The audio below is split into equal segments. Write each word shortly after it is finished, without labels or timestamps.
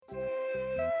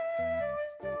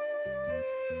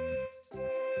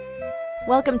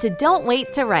Welcome to Don't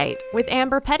Wait to Write with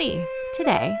Amber Petty.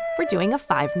 Today, we're doing a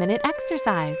 5-minute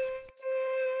exercise.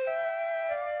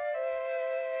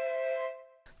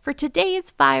 For today's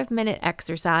 5-minute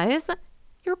exercise,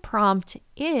 your prompt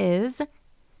is,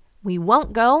 we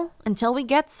won't go until we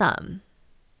get some.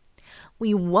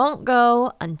 We won't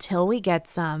go until we get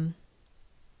some.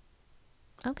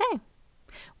 Okay.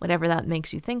 Whatever that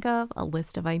makes you think of, a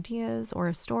list of ideas or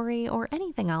a story or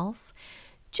anything else,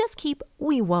 just keep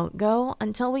 "we won't go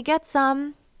until we get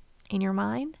some" in your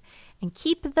mind and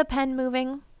keep the pen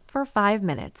moving for 5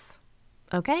 minutes.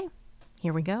 Okay,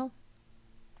 here we go.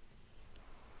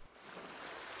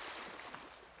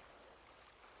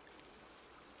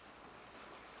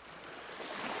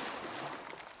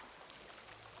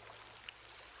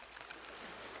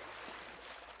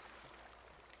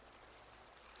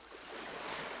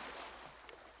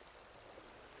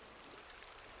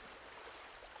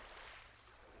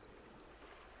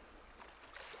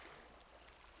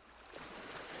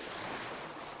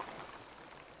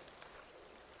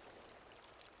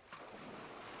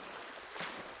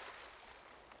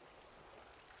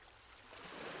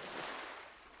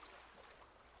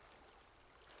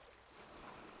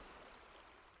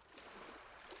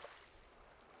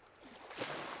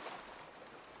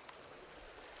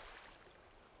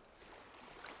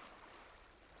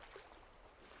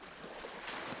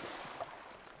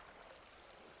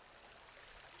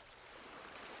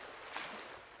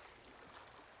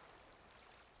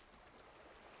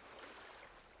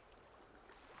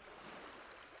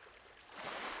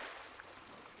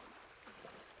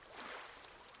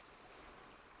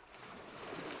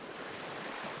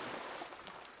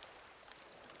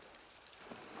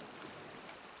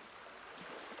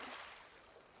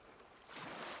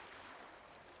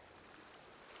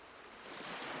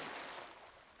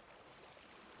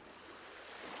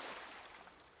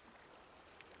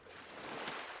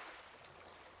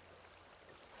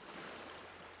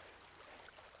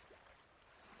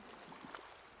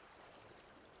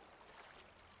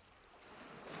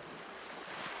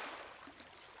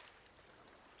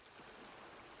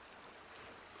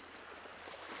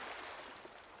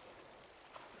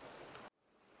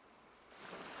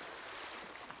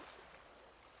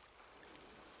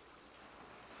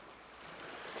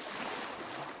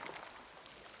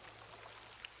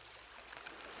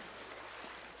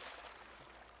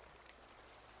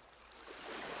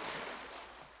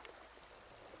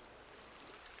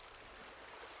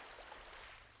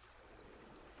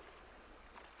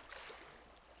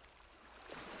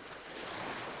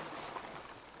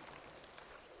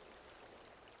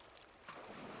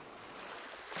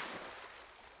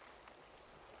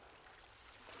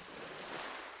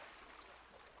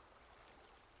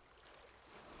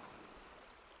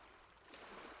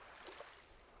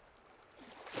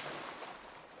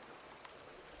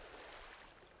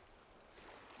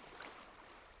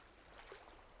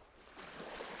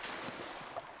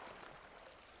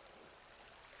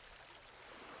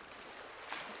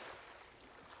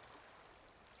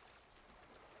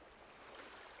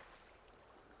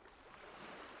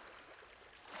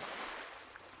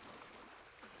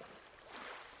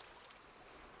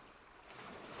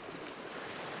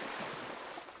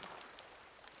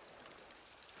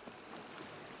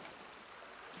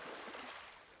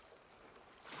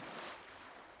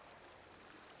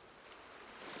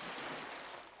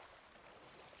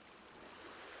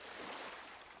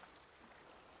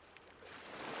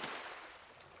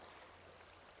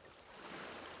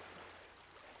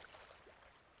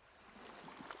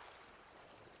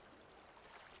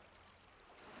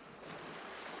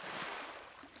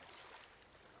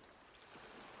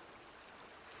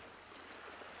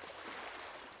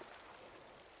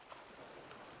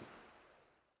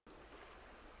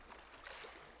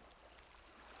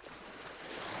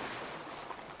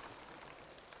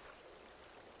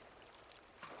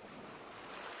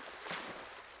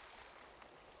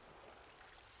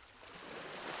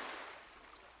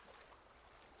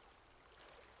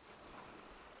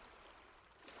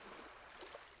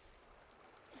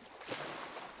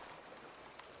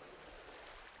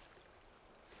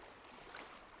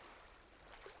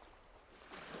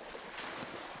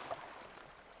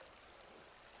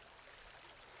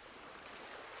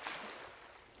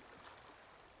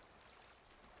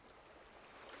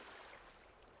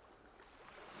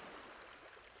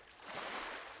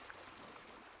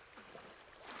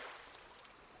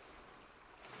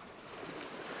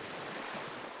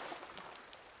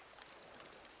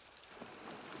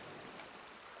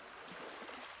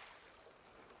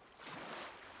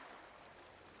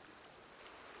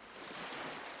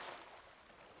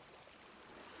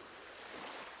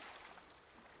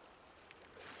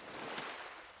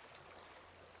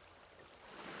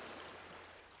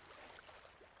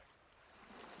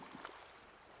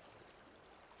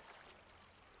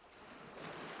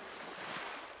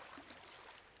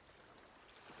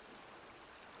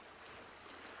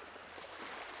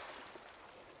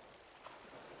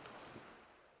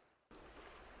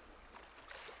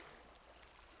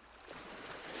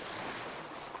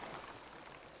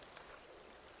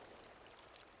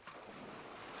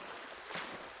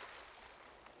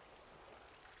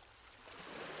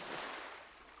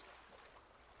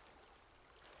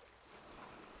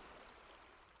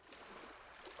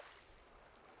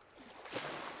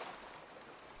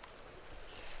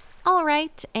 All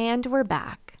right, and we're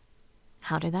back.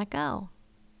 How did that go?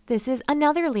 This is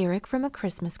another lyric from A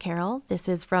Christmas Carol. This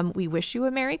is from We Wish You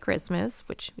a Merry Christmas,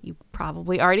 which you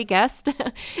probably already guessed.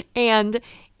 And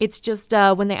it's just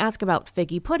when they ask about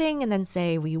figgy pudding and then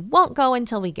say, we won't go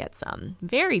until we get some.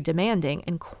 Very demanding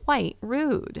and quite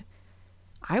rude.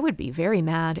 I would be very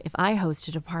mad if I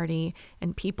hosted a party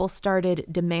and people started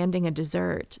demanding a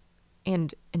dessert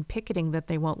and picketing that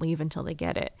they won't leave until they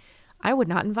get it. I would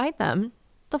not invite them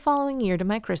the following year to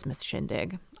my Christmas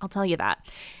shindig. I'll tell you that.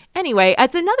 Anyway,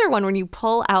 it's another one when you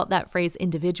pull out that phrase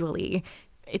individually.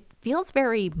 It feels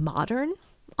very modern,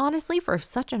 honestly, for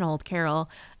such an old carol,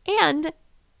 and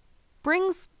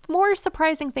brings more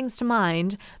surprising things to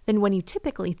mind than when you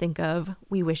typically think of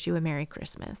We Wish You a Merry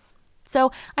Christmas.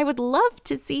 So I would love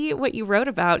to see what you wrote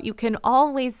about. You can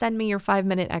always send me your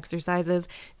 5-minute exercises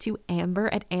to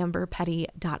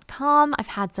amber@amberpetty.com. I've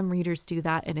had some readers do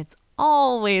that, and it's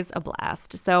always a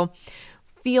blast. So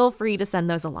feel free to send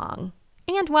those along.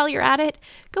 And while you're at it,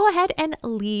 go ahead and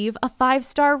leave a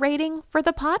 5-star rating for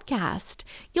the podcast.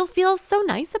 You'll feel so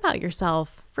nice about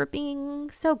yourself for being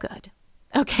so good.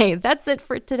 Okay, that's it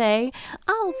for today.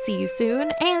 I'll see you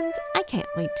soon, and I can't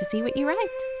wait to see what you write.